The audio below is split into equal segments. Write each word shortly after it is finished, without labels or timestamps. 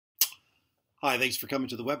Hi, thanks for coming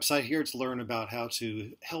to the website here to learn about how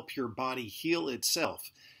to help your body heal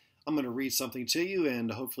itself. I'm going to read something to you,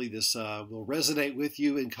 and hopefully this will resonate with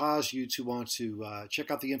you and cause you to want to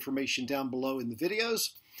check out the information down below in the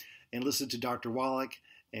videos and listen to Dr. Wallach,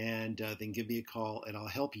 and then give me a call, and I'll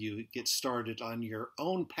help you get started on your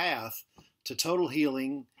own path to total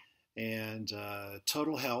healing and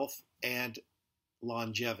total health and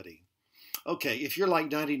longevity. Okay, if you're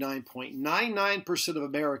like 99.99% of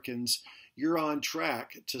Americans, you're on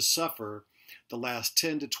track to suffer the last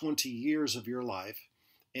 10 to 20 years of your life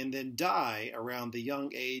and then die around the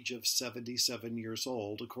young age of 77 years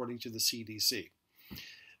old, according to the CDC.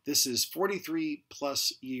 This is 43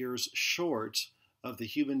 plus years short of the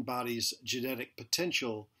human body's genetic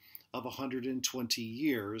potential of 120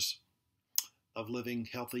 years of living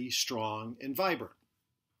healthy, strong, and vibrant.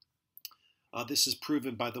 This is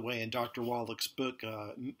proven, by the way, in Dr. Wallach's book,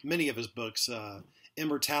 many of his books.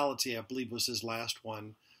 Immortality, I believe, was his last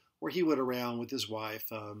one, where he went around with his wife,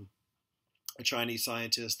 a Chinese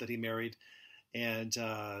scientist that he married, and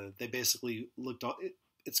they basically looked.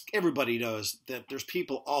 Everybody knows that there's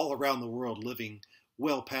people all around the world living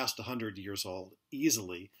well past 100 years old,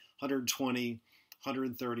 easily 120,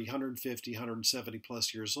 130, 150, 170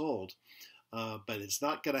 plus years old. But it's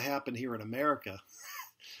not going to happen here in America.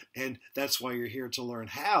 And that's why you're here, to learn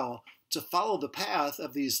how to follow the path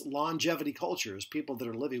of these longevity cultures, people that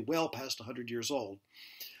are living well past 100 years old.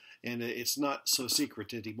 And it's not so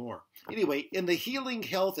secret anymore. Anyway, in the Healing,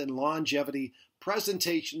 Health, and Longevity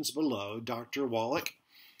presentations below, Dr. Wallach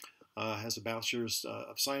has a Bachelor's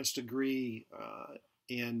of Science degree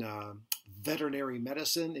in veterinary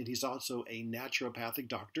medicine, and he's also a naturopathic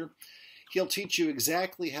doctor. He'll teach you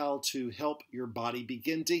exactly how to help your body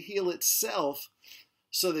begin to heal itself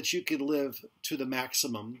so that you can live to the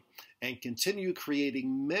maximum and continue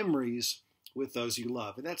creating memories with those you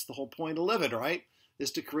love. And that's the whole point of living, right?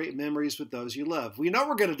 Is to create memories with those you love. We know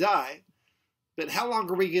we're going to die, but how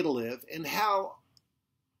long are we going to live, and how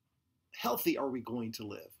healthy are we going to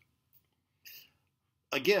live?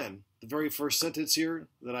 Again, the very first sentence here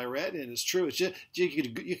that I read, and it's true, it's just,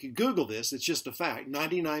 you can Google this, it's just a fact.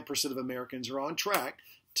 99% of Americans are on track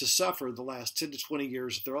to suffer the last 10 to 20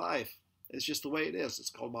 years of their life. It's just the way it is. It's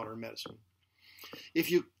called modern medicine. If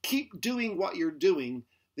you keep doing what you're doing,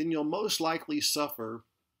 then you'll most likely suffer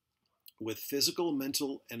with physical,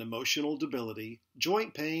 mental, and emotional debility,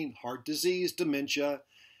 joint pain, heart disease, dementia,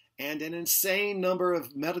 and an insane number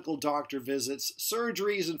of medical doctor visits,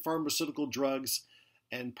 surgeries, and pharmaceutical drugs,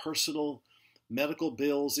 and personal medical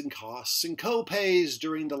bills and costs and co-pays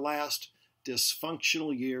during the last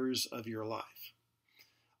dysfunctional years of your life.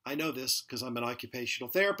 I know this because I'm an occupational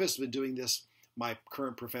therapist. I've been doing this, my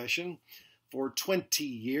current profession, for 20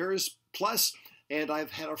 years plus, and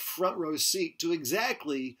I've had a front row seat to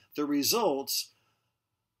exactly the results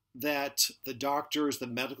that the doctors, the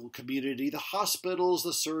medical community, the hospitals,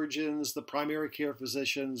 the surgeons, the primary care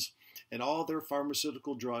physicians, and all their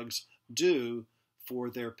pharmaceutical drugs do for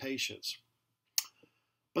their patients.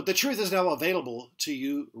 But the truth is now available to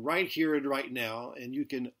you right here and right now, and you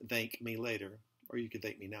can thank me later, or you can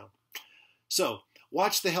thank me now. So,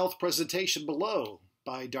 watch the health presentation below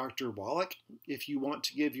by Dr. Wallach if you want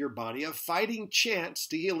to give your body a fighting chance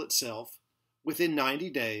to heal itself within 90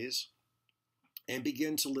 days and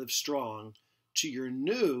begin to live strong to your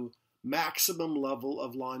new maximum level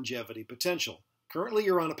of longevity potential. Currently,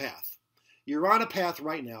 you're on a path. You're on a path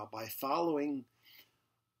right now by following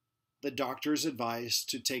the doctor's advice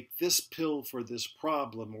to take this pill for this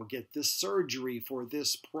problem or get this surgery for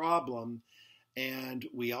this problem. And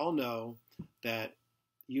we all know that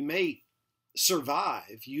you may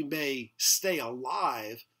survive, you may stay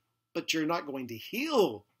alive, but you're not going to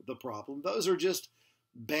heal the problem. Those are just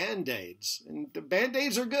Band-Aids. And the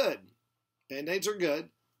Band-Aids are good. Band-Aids are good,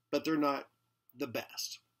 but they're not the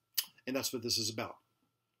best. And that's what this is about.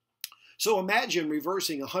 So imagine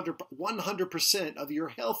reversing 100% of your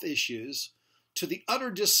health issues to the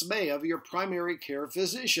utter dismay of your primary care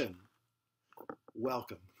physician.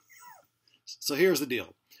 Welcome. So here's the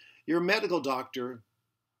deal. Your medical doctor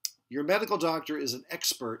is an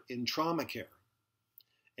expert in trauma care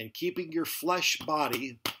and keeping your flesh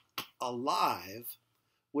body alive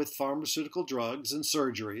with pharmaceutical drugs and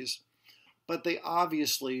surgeries, but they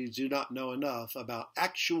obviously do not know enough about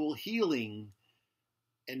actual healing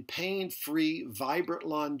and pain-free, vibrant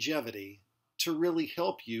longevity to really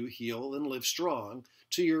help you heal and live strong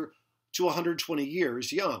to 120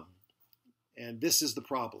 years young. And this is the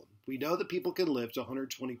problem. We know that people can live to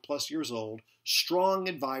 120 plus years old, strong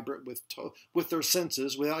and vibrant with their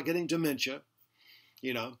senses without getting dementia,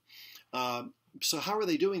 So how are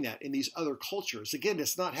they doing that in these other cultures? Again,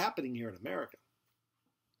 it's not happening here in America.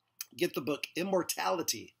 Get the book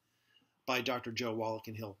Immortality by Dr. Joe Wallach,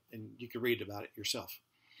 and you can read about it yourself.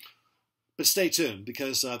 But stay tuned,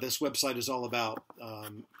 because this website is all about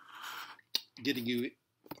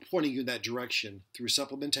pointing you in that direction through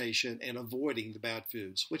supplementation and avoiding the bad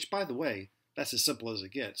foods, which, by the way, that's as simple as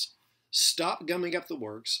it gets. Stop gumming up the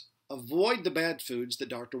works. Avoid the bad foods that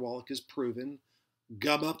Dr. Wallach has proven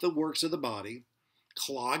gum up the works of the body,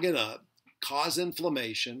 clog it up, cause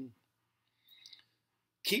inflammation,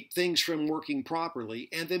 keep things from working properly,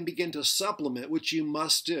 and then begin to supplement, which you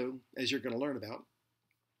must do, as you're going to learn about.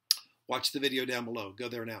 Watch the video down below. Go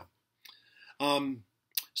there now.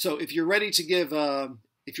 So if you're ready to give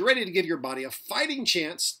your body a fighting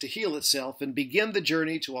chance to heal itself and begin the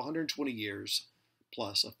journey to 120 years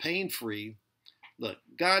plus of pain-free, look,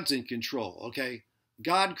 God's in control, okay?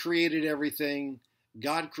 God created everything.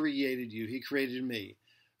 God created you. He created me.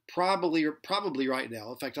 Probably right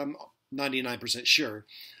now, in fact, I'm 99% sure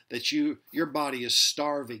that your body is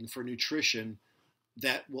starving for nutrition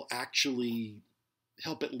that will actually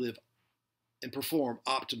help it live and perform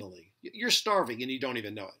optimally. You're starving and you don't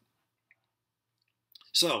even know it.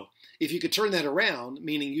 So if you could turn that around,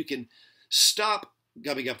 meaning you can stop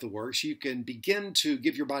gumming up the works, you can begin to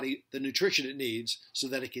give your body the nutrition it needs so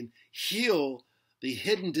that it can heal the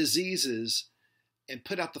hidden diseases and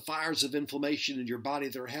put out the fires of inflammation in your body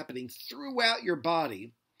that are happening throughout your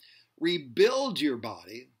body, rebuild your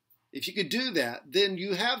body. If you could do that, then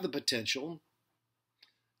you have the potential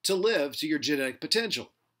to live to your genetic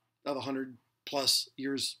potential of 100 plus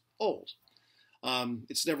years old.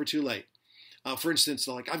 It's never too late. For instance,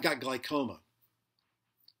 like I've got glaucoma.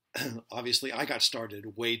 Obviously, I got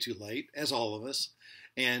started way too late, as all of us.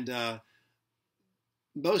 And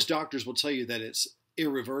most doctors will tell you that it's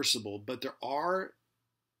irreversible, but there are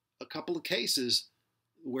a couple of cases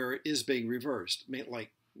where it is being reversed. I mean,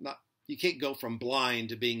 you can't go from blind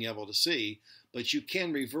to being able to see, but you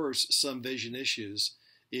can reverse some vision issues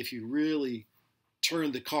if you really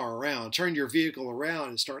turn your vehicle around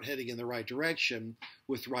and start heading in the right direction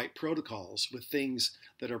with right protocols, with things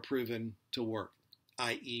that are proven to work,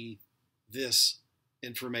 i.e. this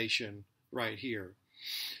information right here.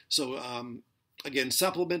 So again,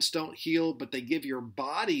 supplements don't heal, but they give your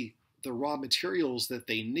body the raw materials that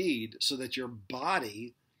they need so that your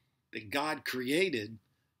body that God created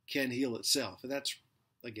can heal itself. And that's,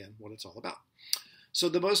 again, what it's all about. So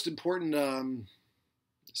the most important,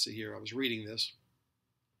 let's see here, I was reading this.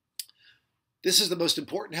 This is the most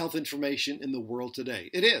important health information in the world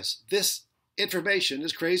today. It is. This information,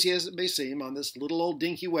 as crazy as it may seem, on this little old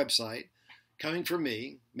dinky website, coming from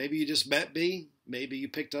me. Maybe you just met me. Maybe you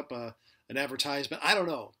picked up an advertisement. I don't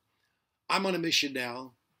know. I'm on a mission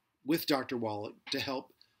now with Dr. Wallach to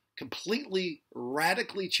help completely,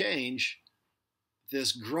 radically change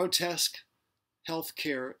this grotesque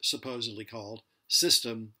healthcare, supposedly called,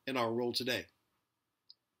 system in our world today.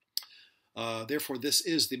 Therefore, this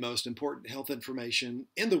is the most important health information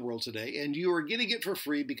in the world today, and you are getting it for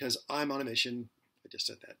free because I'm on a mission, I just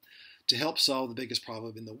said that, to help solve the biggest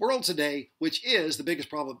problem in the world today, which is, the biggest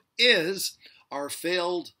problem is our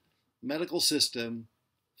failed medical system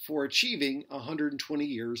for achieving 120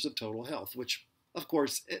 years of total health, which, of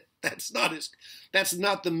course, that's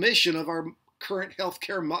not the mission of our current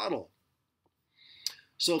healthcare model.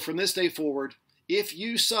 So from this day forward, if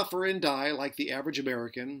you suffer and die like the average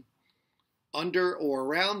American, under or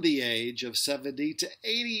around the age of 70 to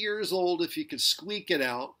 80 years old, if you could squeak it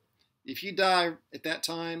out, if you die at that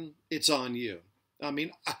time, it's on you. I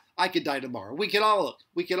mean, I could die tomorrow. We could all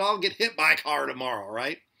get hit by a car tomorrow,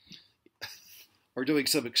 right? Or doing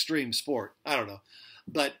some extreme sport. I don't know.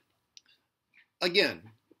 But again,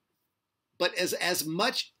 as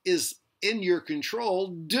much as in your control,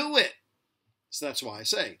 do it. So that's why I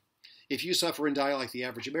say, if you suffer and die like the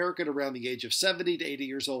average American around the age of 70 to 80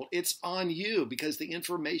 years old, it's on you, because the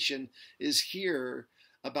information is here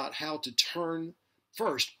about how to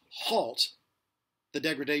halt the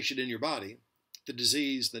degradation in your body, the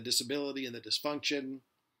disease, the disability, and the dysfunction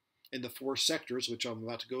in the 4 sectors, which I'm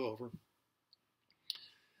about to go over,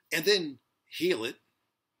 and then heal it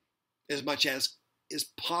as much as is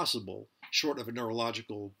possible, short of a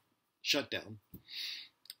neurological shutdown,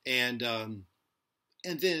 and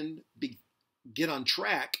then get on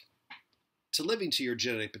track to living to your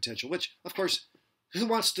genetic potential, which, of course, who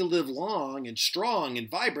wants to live long and strong and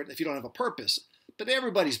vibrant if you don't have a purpose? But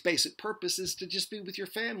everybody's basic purpose is to just be with your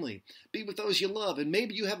family, be with those you love, and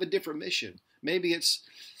maybe you have a different mission. Maybe it's,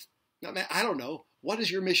 I don't know, what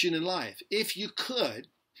is your mission in life? If you could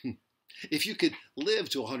live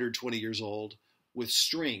to 120 years old with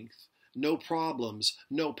strength, no problems,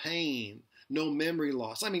 no pain, no memory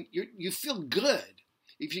loss. I mean, you feel good.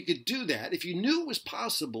 If you could do that, if you knew it was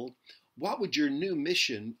possible, what would your new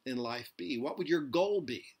mission in life be? What would your goal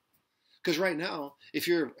be? Because right now, if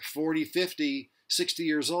you're 40, 50, 60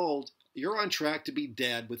 years old, you're on track to be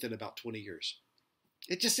dead within about 20 years.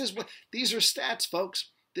 It just is what these are stats, folks.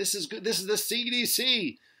 This is good. This is the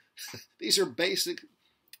CDC. These are basic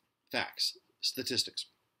facts, statistics.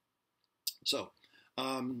 So, what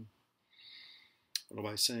am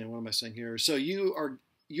I saying? What am I saying here? So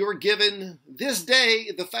you're given this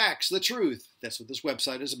day the facts, the truth. That's what this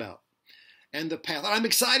website is about. And the path. And I'm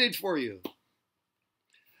excited for you.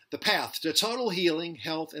 The path to total healing,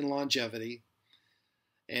 health, and longevity.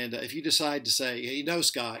 And if you decide to say, hey,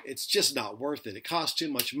 Scott, it's just not worth it. It costs too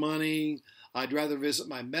much money. I'd rather visit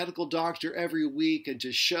my medical doctor every week and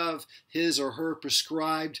just shove his or her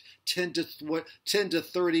prescribed 10 to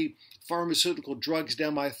 30 pharmaceutical drugs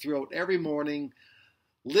down my throat every morning,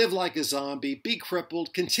 live like a zombie, be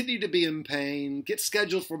crippled, continue to be in pain, get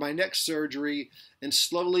scheduled for my next surgery, and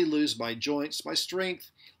slowly lose my joints, my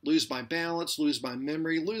strength, lose my balance, lose my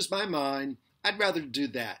memory, lose my mind. I'd rather do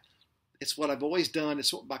that. It's what I've always done.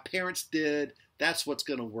 It's what my parents did. That's what's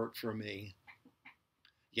going to work for me.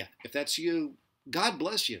 Yeah, if that's you, God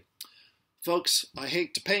bless you. Folks, I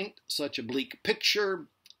hate to paint such a bleak picture,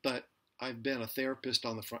 but I've been a therapist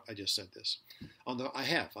on the front. I just said this.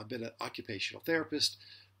 I've been an occupational therapist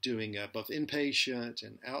doing both inpatient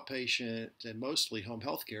and outpatient and mostly home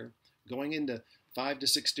health care, going into 5 to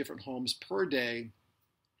 6 different homes per day.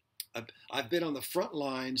 I've been on the front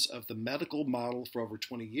lines of the medical model for over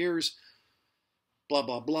 20 years. Blah,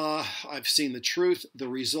 blah, blah. I've seen the truth, the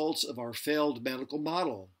results of our failed medical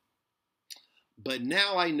model. But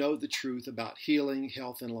now I know the truth about healing,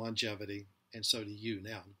 health, and longevity, and so do you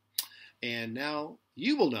now. And now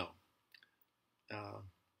you will know.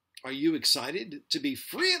 Are you excited to be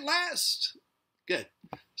free at last? Good.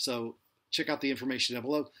 So check out the information down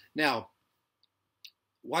below. Now,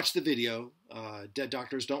 watch the video, Dead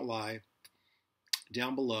Doctors Don't Lie,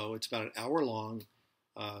 down below. It's about an hour long.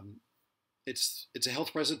 It's a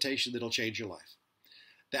health presentation that'll change your life.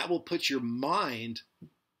 That will put your mind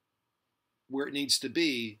where it needs to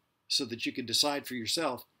be so that you can decide for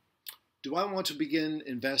yourself, do I want to begin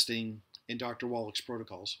investing in Dr. Wallach's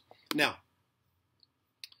protocols? Now,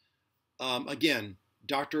 again,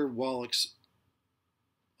 Dr. Wallach's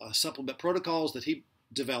supplement protocols that he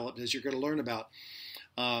developed, as you're going to learn about,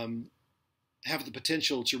 have the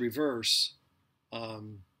potential to reverse.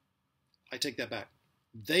 I take that back.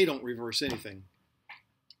 They don't reverse anything.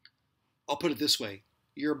 I'll put it this way.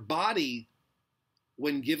 Your body,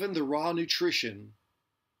 when given the raw nutrition,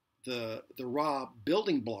 the raw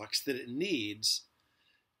building blocks that it needs,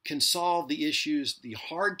 can solve the issues, the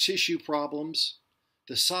hard tissue problems,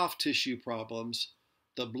 the soft tissue problems,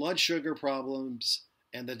 the blood sugar problems,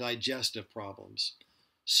 and the digestive problems.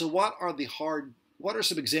 So what are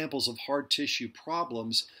some examples of hard tissue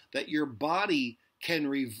problems that your body can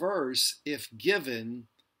reverse if given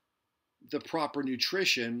the proper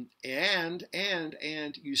nutrition and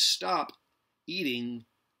you stop eating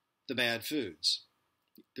the bad foods?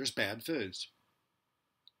 There's bad foods.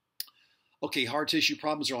 Okay, hard tissue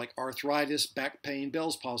problems are like arthritis, back pain,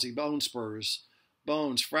 Bell's palsy, bone spurs,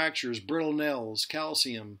 bones, fractures, brittle nails,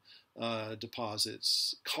 calcium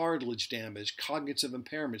deposits, cartilage damage, cognitive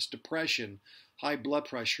impairments, depression, high blood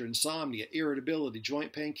pressure, insomnia, irritability,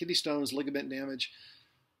 joint pain, kidney stones, ligament damage,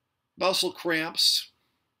 muscle cramps.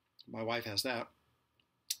 My wife has that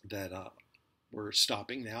we're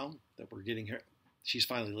stopping now, that we're getting her. She's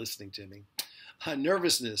finally listening to me.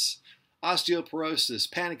 Nervousness, osteoporosis,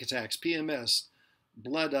 panic attacks, PMS,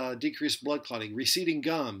 decreased blood clotting, receding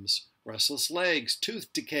gums, restless legs,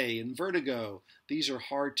 tooth decay, and vertigo. These are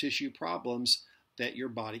hard tissue problems that your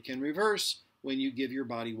body can reverse when you give your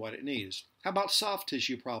body what it needs. How about soft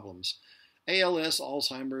tissue problems? ALS,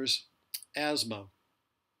 Alzheimer's, asthma,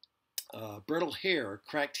 brittle hair,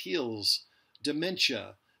 cracked heels,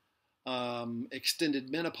 dementia,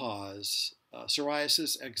 extended menopause,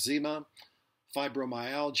 psoriasis, eczema,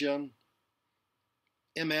 fibromyalgia,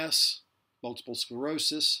 MS, multiple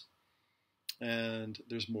sclerosis, and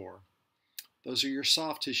there's more. Those are your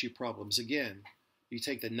soft tissue problems. Again, you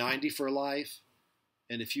take the 90 for life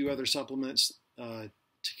and a few other supplements to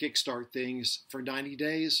kickstart things for 90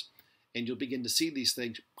 days, and you'll begin to see these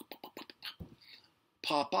things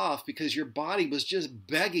pop off because your body was just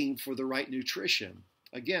begging for the right nutrition.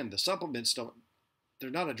 Again, the supplements they're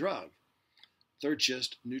not a drug. They're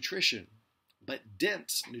just nutrition, but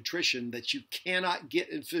dense nutrition that you cannot get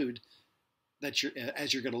in food as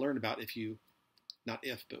you're going to learn about not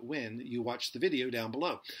if, but when you watch the video down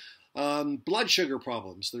below. Blood sugar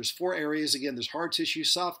problems. There's 4 areas. Again, there's hard tissue,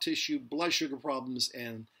 soft tissue, blood sugar problems,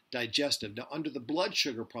 and digestive. Now, under the blood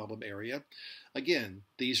sugar problem area, again,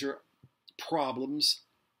 these are problems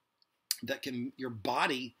that your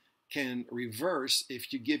body can reverse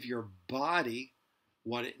if you give your body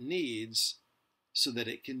what it needs so that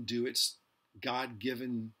it can do its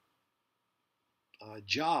God-given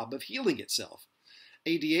job of healing itself.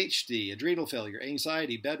 ADHD, adrenal failure,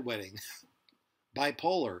 anxiety, bedwetting,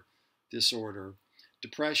 bipolar disorder,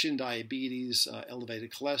 depression, diabetes,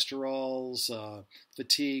 elevated cholesterols,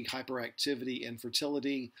 fatigue, hyperactivity,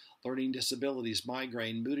 infertility, learning disabilities,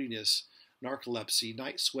 migraine, moodiness, narcolepsy,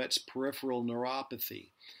 night sweats, peripheral neuropathy.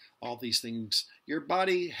 All these things, your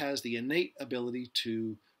body has the innate ability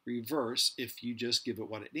to reverse if you just give it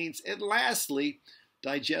what it needs. And lastly,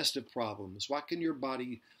 digestive problems. How can your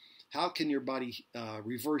body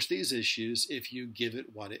reverse these issues if you give it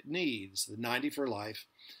what it needs? The 90 for life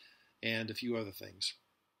and a few other things.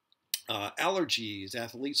 Allergies,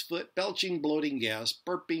 athlete's foot, belching, bloating, gas,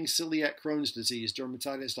 burping, celiac, Crohn's disease,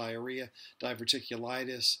 dermatitis, diarrhea,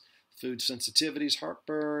 diverticulitis, food sensitivities,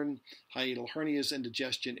 heartburn, hiatal hernias,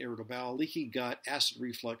 indigestion, irritable bowel, leaky gut, acid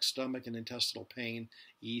reflux, stomach and intestinal pain,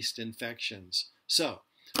 yeast infections. So,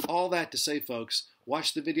 all that to say, folks,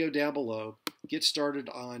 watch the video down below. Get started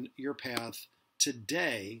on your path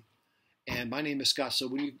today. And my name is Scott. So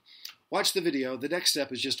when you watch the video, the next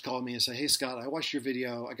step is just call me and say, hey, Scott, I watched your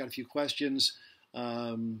video. I got a few questions.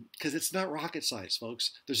 Because it's not rocket science,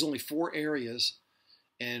 folks. There's only 4 areas.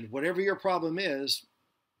 And whatever your problem is,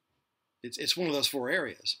 it's one of those 4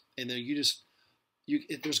 areas. And then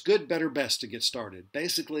there's good, better, best to get started.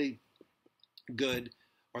 Basically, good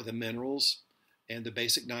are the minerals and the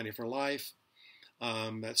basic 90 for life.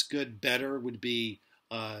 That's good. Better would be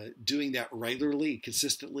doing that regularly,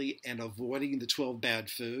 consistently, and avoiding the 12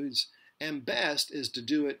 bad foods. And best is to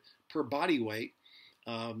do it per body weight,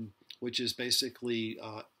 which is basically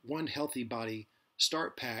 1 healthy body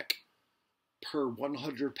start pack per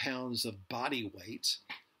 100 pounds of body weight,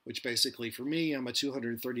 which basically for me, I'm a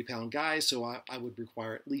 230-pound guy, so I would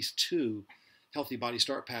require at least 2 healthy body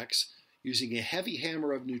start packs using a heavy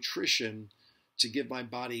hammer of nutrition to give my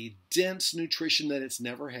body dense nutrition that it's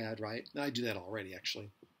never had, right? And I do that already, actually.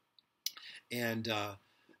 And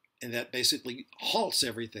that basically halts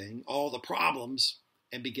everything, all the problems,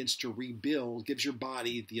 and begins to rebuild, gives your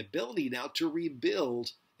body the ability now to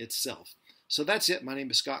rebuild itself. So that's it. My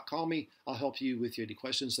name is Scott. Call me. I'll help you with any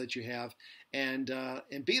questions that you have, and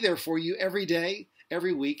be there for you every day,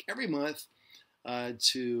 every week, every month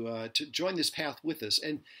to join this path with us.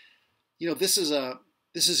 And you know, this is a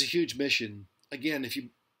huge mission. Again, if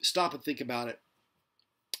you stop and think about it,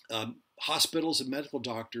 hospitals and medical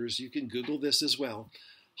doctors, you can Google this as well.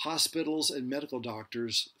 Hospitals and medical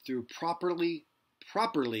doctors, through properly,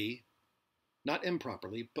 not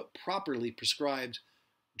improperly, but properly prescribed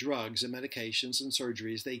drugs and medications and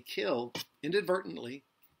surgeries, they kill inadvertently,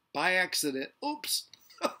 by accident,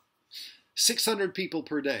 600 people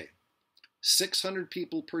per day. 600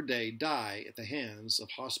 people per day die at the hands of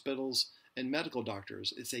hospitals and medical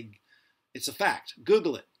doctors. It's a fact.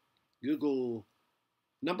 Google it. Google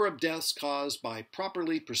number of deaths caused by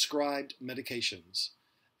properly prescribed medications.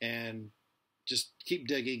 And just keep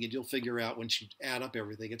digging and you'll figure out, once you add up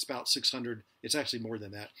everything, it's about 600. It's actually more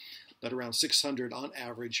than that. But around 600 on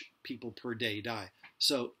average people per day die.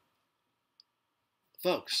 So,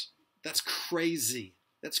 folks, that's crazy.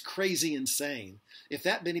 That's crazy insane. If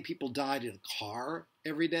that many people died in a car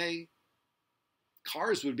every day,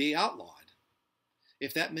 cars would be outlawed.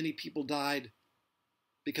 If that many people died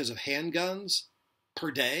because of handguns per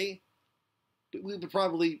day, we would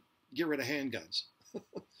probably get rid of handguns.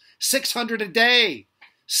 600 a day.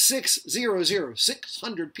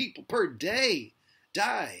 600 people per day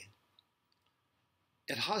die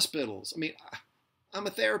at hospitals. I mean, I'm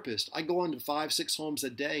a therapist. I go into 5-6 homes a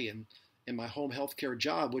day in my home health care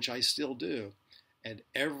job, which I still do. And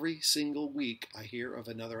every single week I hear of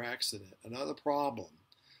another accident, another problem.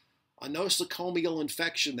 A nosocomial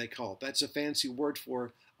infection, they call it. That's a fancy word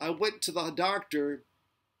for, I went to the doctor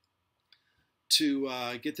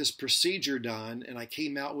to get this procedure done, and I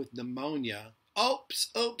came out with pneumonia.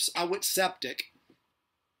 Oops, I went septic.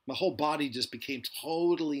 My whole body just became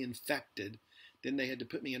totally infected. Then they had to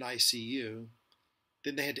put me in ICU.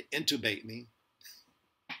 Then they had to intubate me.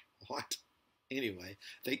 What? Anyway,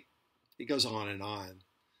 it goes on.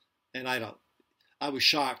 And I was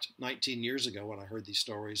shocked 19 years ago when I heard these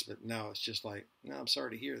stories, but now it's just like, no, I'm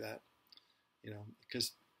sorry to hear that. You know,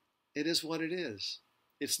 because it is what it is.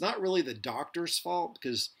 It's not really the doctor's fault,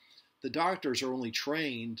 because the doctors are only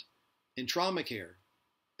trained in trauma care,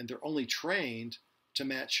 and they're only trained to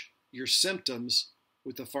match your symptoms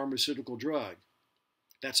with a pharmaceutical drug.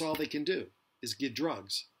 That's all they can do, is give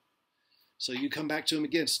drugs. So you come back to them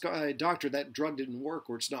again, doctor, that drug didn't work,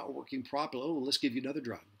 or it's not working properly. Oh, let's give you another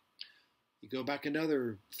drug. You go back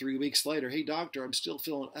another 3 weeks later. Hey, doctor, I'm still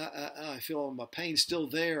feeling, I feel my pain's still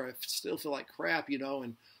there. I still feel like crap,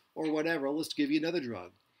 and or whatever. Let's give you another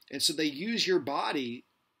drug. And so they use your body,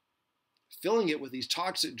 filling it with these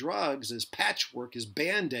toxic drugs as patchwork, as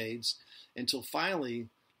Band-Aids, until finally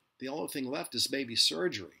the only thing left is maybe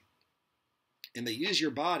surgery. And they use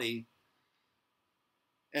your body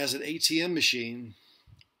as an ATM machine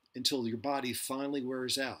until your body finally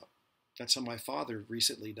wears out. That's how my father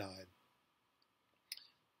recently died.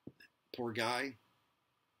 Poor guy.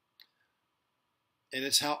 And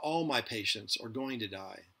it's how all my patients are going to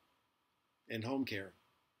die in home care,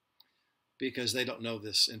 because they don't know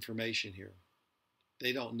this information here.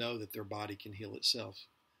 They don't know that their body can heal itself.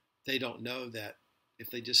 They don't know that if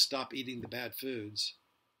they just stop eating the bad foods,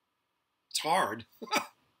 it's hard.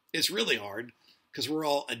 It's really hard, because we're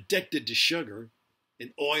all addicted to sugar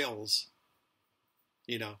and oils.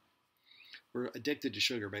 We're addicted to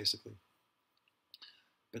sugar, basically.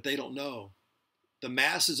 But they don't know. The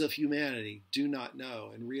masses of humanity do not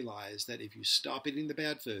know and realize that if you stop eating the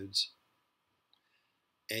bad foods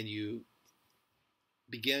and you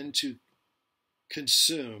begin to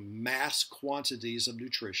consume mass quantities of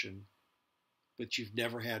nutrition, which you've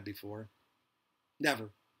never had before,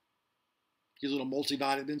 never. Your little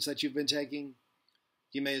multivitamins that you've been taking,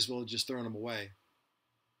 you may as well just throw them away,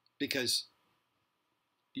 because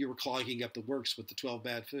you were clogging up the works with the 12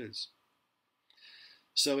 bad foods.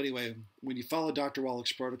 So anyway, when you follow Dr.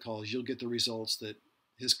 Wallach's protocols, you'll get the results that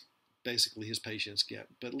his patients get.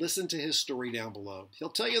 But listen to his story down below. He'll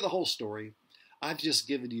tell you the whole story. I've just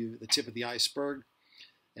given you the tip of the iceberg,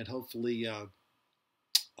 and hopefully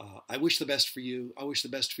I wish the best for you. I wish the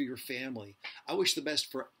best for your family. I wish the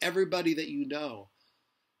best for everybody that you know,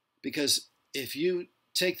 because if you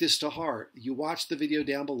take this to heart, you watch the video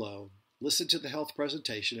down below, listen to the health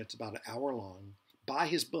presentation. It's about an hour long. Buy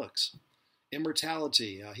his books.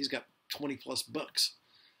 Immortality. He's got 20 plus books.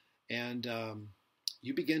 And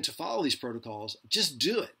you begin to follow these protocols. Just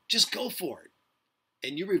do it. Just go for it.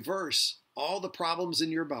 And you reverse all the problems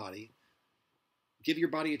in your body. Give your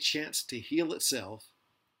body a chance to heal itself.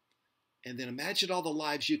 And then imagine all the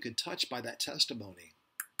lives you could touch by that testimony.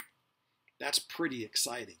 That's pretty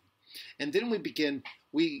exciting. And then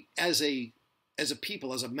we as a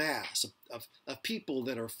people, as a mass of people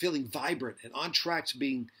that are feeling vibrant and on track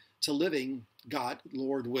to living, God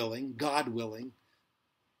willing,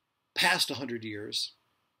 past 100 years,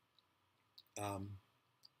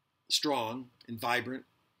 strong and vibrant,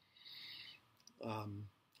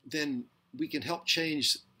 then we can help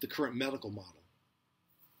change the current medical model.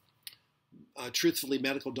 Truthfully,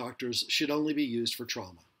 medical doctors should only be used for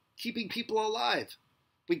trauma, keeping people alive.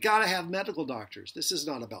 We got to have medical doctors. This is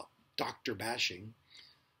not about doctor bashing,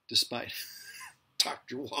 despite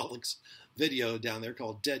Dr. Wallach's video down there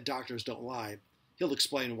called Dead Doctors Don't Lie. He'll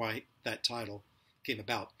explain why that title came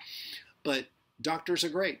about. But doctors are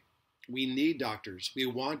great. We need doctors. We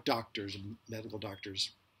want doctors, medical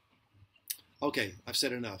doctors. Okay, I've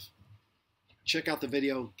said enough. Check out the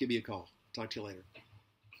video. Give me a call. Talk to you later.